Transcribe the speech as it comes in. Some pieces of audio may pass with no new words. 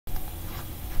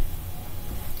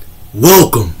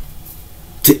Welcome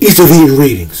to East of Eden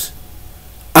Readings.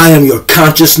 I am your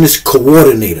consciousness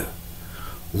coordinator,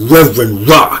 Reverend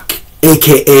Rock,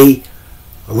 aka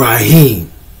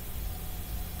Raheem.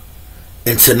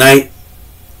 And tonight,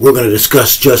 we're going to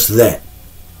discuss just that.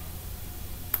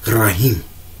 Rahim.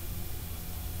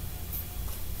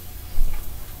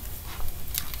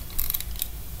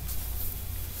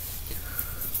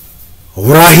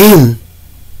 Rahim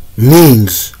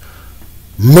means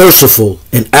merciful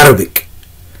in Arabic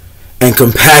and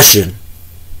compassion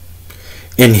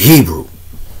in Hebrew.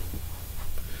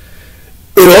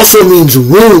 It also means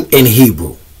womb in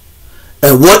Hebrew,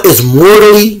 and what is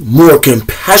mortally more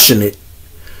compassionate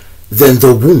than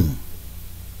the womb?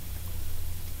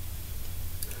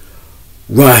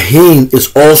 Rahim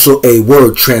is also a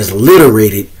word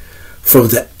transliterated from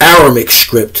the Aramaic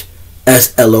script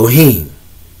as Elohim.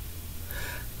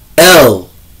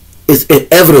 El is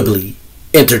inevitably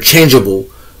interchangeable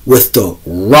with the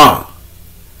Ra,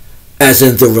 as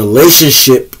in the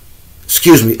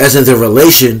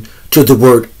relation to the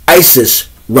word Isis,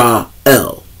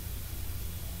 Ra-El,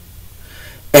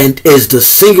 and is the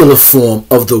singular form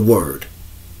of the word,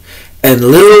 and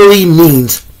literally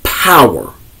means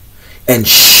power and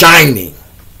shining.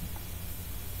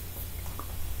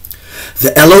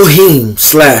 The Elohim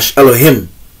 / Elohim,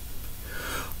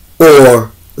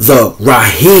 or the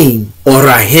Rahim or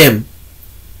Rahim,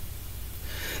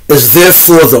 is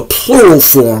therefore the plural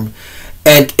form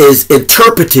and is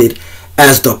interpreted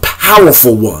as the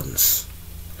powerful ones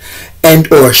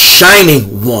and or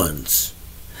shining ones,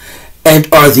 and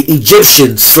are the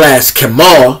Egyptian /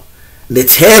 Kemau,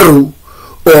 NETERU,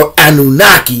 or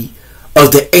ANUNNAKI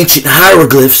of the ancient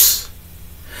hieroglyphs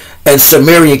and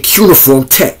Sumarian cuniform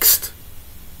text.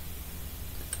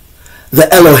 The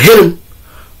ELOHEEM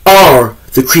are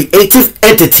the creative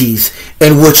entities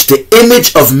in which the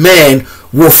image of man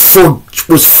was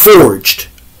forged.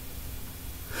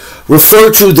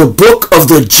 Refer to the book of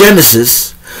the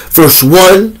Genesis, verse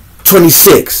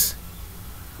 1:26.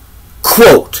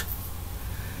 Quote,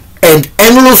 "And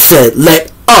Enlil said,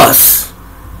 let us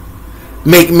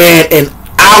make man in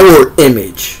our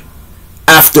image,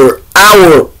 after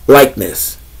our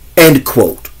likeness." End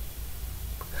quote.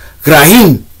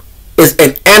 Rahim is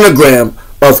an anagram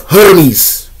of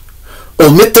Hermes.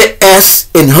 Omit the S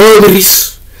in Hermes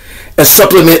and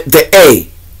supplement the A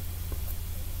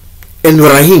in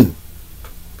Rahim.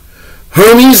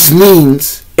 Hermes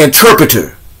means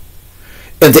interpreter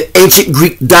in the ancient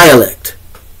Greek dialect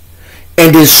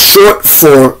and is short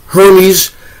for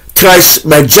Hermes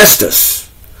Trismegistus,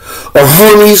 or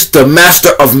Hermes the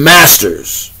Master of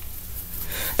Masters,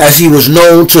 as he was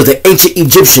known to the ancient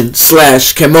Egyptian /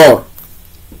 Kemau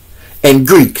and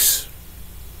Greeks.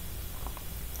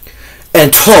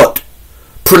 And taught,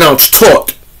 pronounced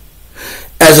taught,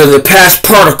 as in the past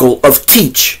particle of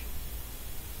teach.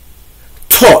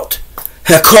 Taught,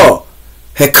 heka,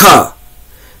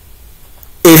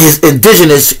 in his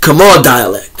indigenous Kemau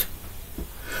dialect.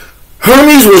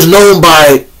 Hermes was known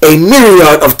by a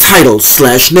myriad of titles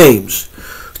 / names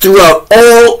throughout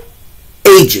all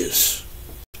ages,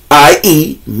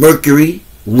 i.e. Mercury,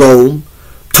 Rome,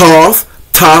 Thoth,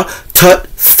 Ta, Tut,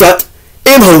 Thut,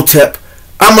 Imhotep,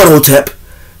 Amenhotep,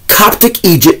 Coptic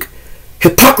Egypt,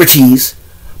 Hippocrates,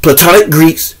 Platonic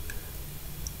Greeks,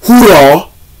 Hurrah,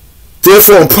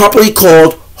 therefore improperly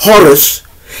called Horus,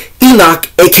 Enoch,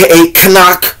 aka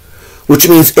Kanak, which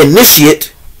means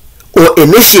initiate or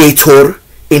initiator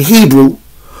in Hebrew,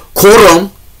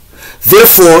 Koram,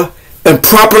 therefore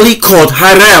improperly called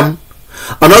Hiram,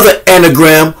 another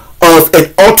anagram of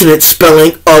an alternate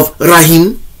spelling of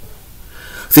Rahim,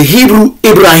 the Hebrew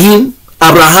Ibrahim,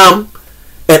 Abraham,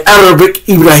 and Arabic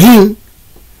Ibrahim,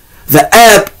 the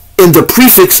ab in the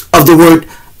prefix of the word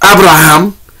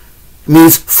Abraham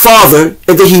means father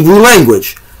in the Hebrew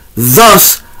language.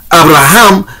 Thus,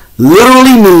 Abraham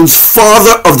literally means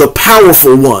father of the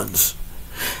powerful ones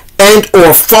and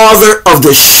or father of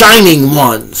the shining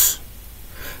ones.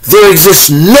 There exists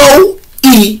no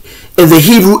E in the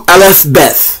Hebrew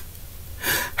alphabet,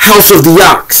 house of the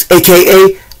ox,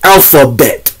 aka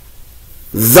alphabet.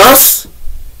 Thus,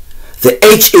 the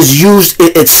H is used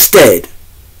in its stead.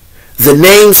 The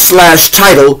name /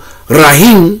 title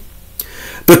Rahim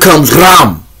becomes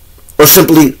Ram, or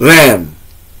simply Ram.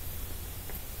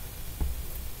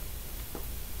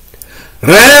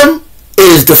 Ram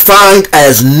is defined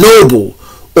as noble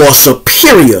or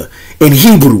superior in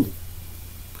Hebrew.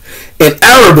 In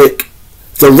Arabic,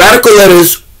 the radical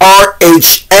letters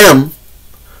RHM,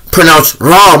 pronounced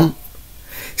Ram,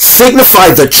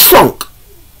 signify the trunk,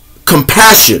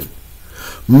 compassion,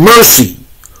 mercy,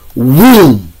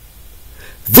 womb.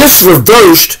 This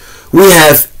reversed we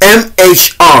have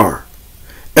MHR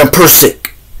and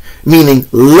Persik, meaning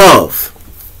love,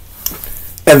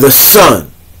 and the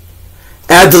sun.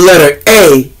 Add the letter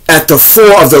A at the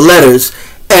 4 of the letters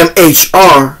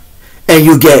MHR and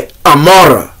you get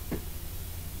Amara,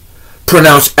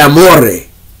 pronounced amore,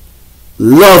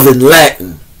 love in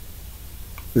Latin,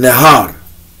 Nehar.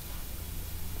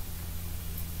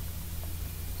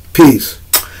 Peace.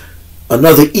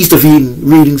 Another East of Eden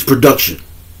Readings production,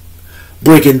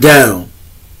 breaking down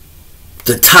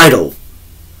the title,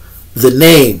 the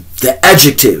name, the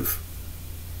adjective,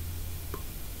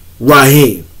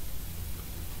 Rahim.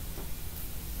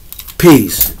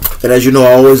 Peace. And as you know,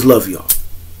 I always love y'all.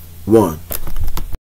 1.